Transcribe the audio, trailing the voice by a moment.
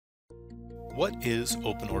What is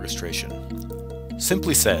open orchestration?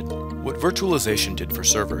 Simply said, what virtualization did for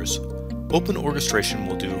servers, open orchestration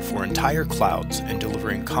will do for entire clouds and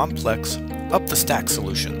delivering complex, up-the-stack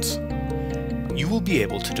solutions. You will be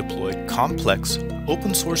able to deploy complex,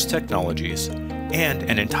 open-source technologies and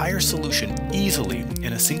an entire solution easily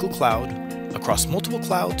in a single cloud, across multiple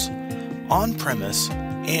clouds, on-premise,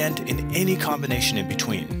 and in any combination in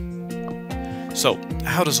between. So,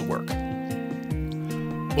 how does it work?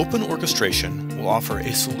 Open Orchestration will offer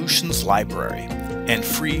a solutions library and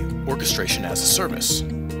free orchestration as a service.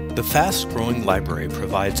 The fast-growing library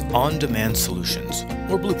provides on-demand solutions,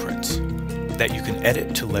 or blueprints, that you can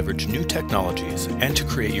edit to leverage new technologies and to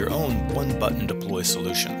create your own one-button deploy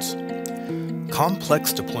solutions.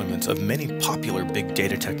 Complex deployments of many popular big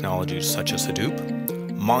data technologies such as Hadoop,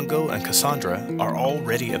 Mongo, and Cassandra are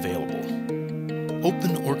already available.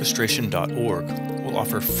 OpenOrchestration.org will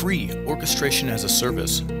offer free orchestration as a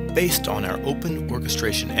service based on our Open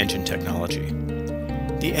Orchestration Engine technology.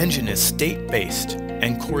 The engine is state-based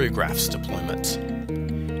and choreographs deployments.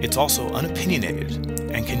 It's also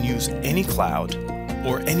unopinionated and can use any cloud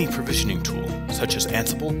or any provisioning tool such as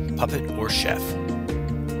Ansible, Puppet, or Chef.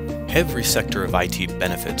 Every sector of IT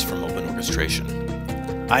benefits from open orchestration.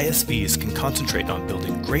 ISVs can concentrate on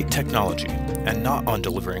building great technology and not on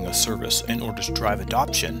delivering a service in order to drive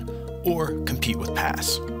adoption or compete with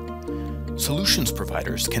PaaS. Solutions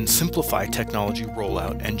providers can simplify technology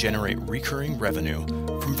rollout and generate recurring revenue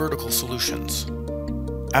from vertical solutions.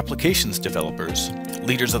 Applications developers,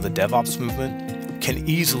 leaders of the DevOps movement, can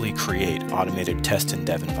easily create automated test and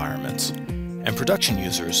dev environments, and production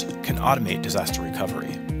users can automate disaster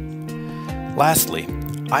recovery. Lastly,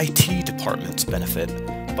 IT departments benefit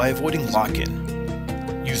by avoiding lock-in,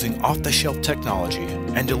 using off-the-shelf technology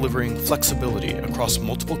and delivering flexibility across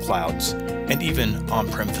multiple clouds and even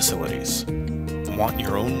on-prem facilities. Want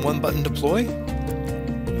your own one-button deploy?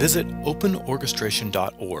 Visit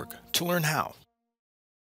OpenOrchestration.org to learn how.